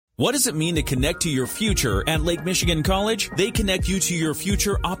What does it mean to connect to your future at Lake Michigan College? They connect you to your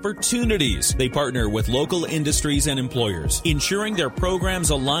future opportunities. They partner with local industries and employers, ensuring their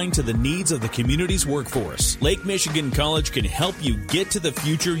programs align to the needs of the community's workforce. Lake Michigan College can help you get to the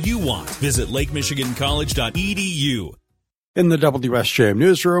future you want. Visit lakemichigancollege.edu. In the WSJM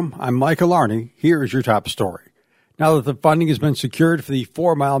newsroom, I'm Mike Alarney. Here's your top story. Now that the funding has been secured for the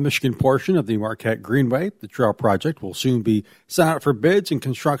 4-mile Michigan portion of the Marquette Greenway, the trail project will soon be sent out for bids and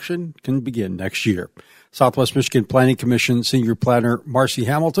construction can begin next year. Southwest Michigan Planning Commission Senior Planner Marcy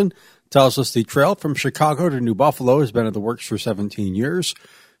Hamilton tells us the trail from Chicago to New Buffalo has been in the works for 17 years.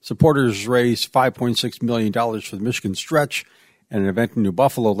 Supporters raised $5.6 million for the Michigan stretch, and an event in New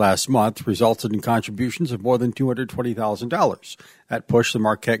Buffalo last month resulted in contributions of more than $220,000. That pushed the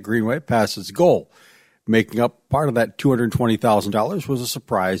Marquette Greenway past its goal. Making up part of that $220,000 was a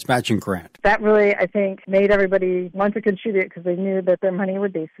surprise matching grant. That really, I think, made everybody want to contribute because they knew that their money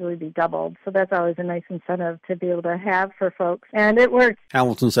would basically be doubled. So that's always a nice incentive to be able to have for folks. And it worked.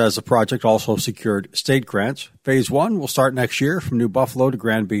 Hamilton says the project also secured state grants. Phase 1 will start next year from New Buffalo to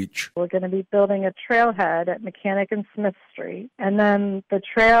Grand Beach. We're going to be building a trailhead at Mechanic and Smith Street. And then the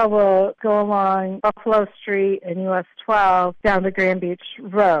trail will go along Buffalo Street and US 12 down to Grand Beach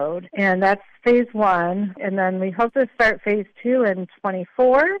Road. And that's Phase 1, and then we hope to start Phase 2 in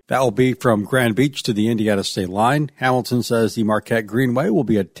 24. That will be from Grand Beach to the Indiana state line. Hamilton says the Marquette Greenway will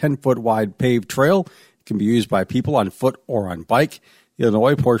be a 10-foot wide paved trail. It can be used by people on foot or on bike. The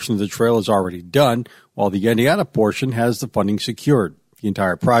Illinois portion of the trail is already done, while the Indiana portion has the funding secured. The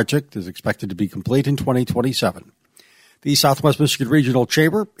entire project is expected to be complete in 2027. The Southwest Michigan Regional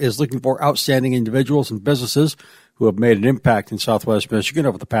Chamber is looking for outstanding individuals and businesses who have made an impact in Southwest Michigan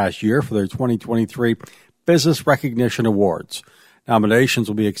over the past year for their 2023 Business Recognition Awards. Nominations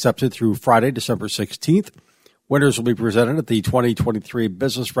will be accepted through Friday, December 16th. Winners will be presented at the 2023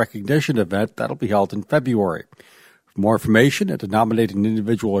 Business Recognition event that'll be held in February. For more information and to nominate an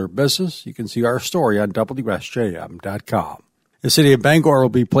individual or business, you can see our story on WSJM.com. The city of Bangor will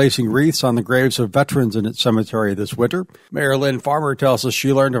be placing wreaths on the graves of veterans in its cemetery this winter. Mayor Lynn Farmer tells us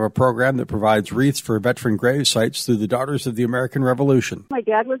she learned of a program that provides wreaths for veteran grave sites through the Daughters of the American Revolution. My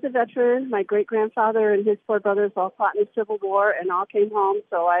dad was a veteran. My great-grandfather and his 4 brothers all fought in the Civil War and all came home,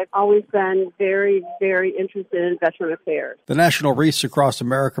 so I've always been very, very interested in veteran affairs. The National Wreaths Across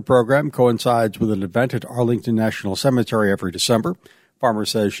America program coincides with an event at Arlington National Cemetery every December. Farmer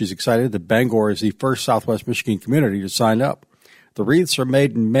says she's excited that Bangor is the first Southwest Michigan community to sign up. The wreaths are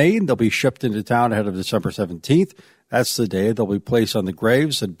made in May, and they'll be shipped into town ahead of December 17th. That's the day they'll be placed on the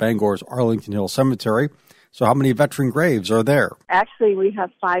graves at Bangor's Arlington Hill Cemetery. So how many veteran graves are there? Actually, we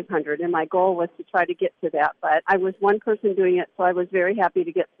have 500, and my goal was to try to get to that, but I was one person doing it, so I was very happy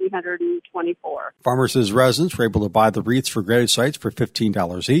to get 324. Farmer says residents were able to buy the wreaths for grave sites for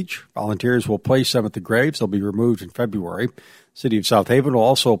 $15 each. Volunteers will place them at the graves. They'll be removed in February. City of South Haven will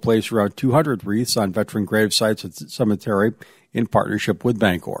also place around 200 wreaths on veteran grave sites at the cemetery in partnership with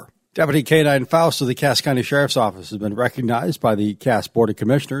Bangor. Deputy K-9 Faust of the Cass County Sheriff's Office has been recognized by the Cass Board of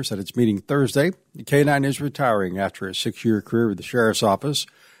Commissioners at its meeting Thursday. The K-9 is retiring after a 6-year career with the Sheriff's Office.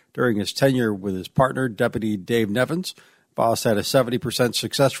 During his tenure with his partner, Deputy Dave Nevins, Faust had a 70%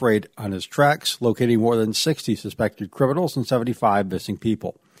 success rate on his tracks, locating more than 60 suspected criminals and 75 missing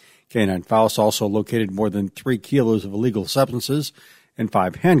people. K-9 Faust also located more than 3 kilos of illegal substances and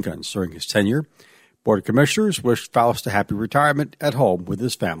 5 handguns during his tenure. Board of Commissioners wished Faust a happy retirement at home with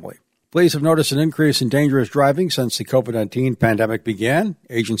his family. Police have noticed an increase in dangerous driving since the COVID-19 pandemic began.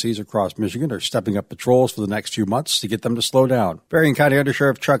 Agencies across Michigan are stepping up patrols for the next few months to get them to slow down. Berrien County Under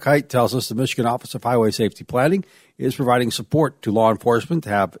Sheriff Chuck Hite tells us the Michigan Office of Highway Safety Planning is providing support to law enforcement to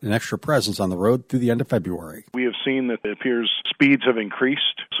have an extra presence on the road through the end of February. We have seen that it appears speeds have increased.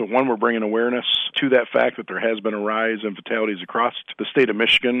 So one, we're bringing awareness to that fact that there has been a rise in fatalities across the state of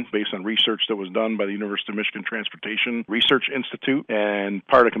Michigan based on research that was done by the University of Michigan Transportation Research Institute. And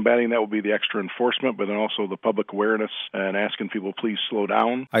part of combating that will be the extra enforcement, but then also the public awareness and asking people please slow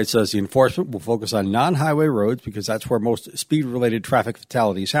down. Hite says the enforcement will focus on non-highway roads because that's where most speed-related traffic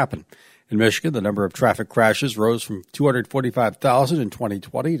fatalities happen. In Michigan, the number of traffic crashes rose from 245,000 in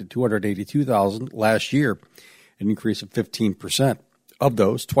 2020 to 282,000 last year, an increase of 15%. Of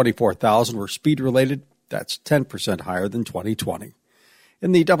those, 24,000 were speed-related. That's 10% higher than 2020.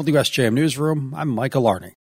 In the WSJM Newsroom, I'm Mike Alarney.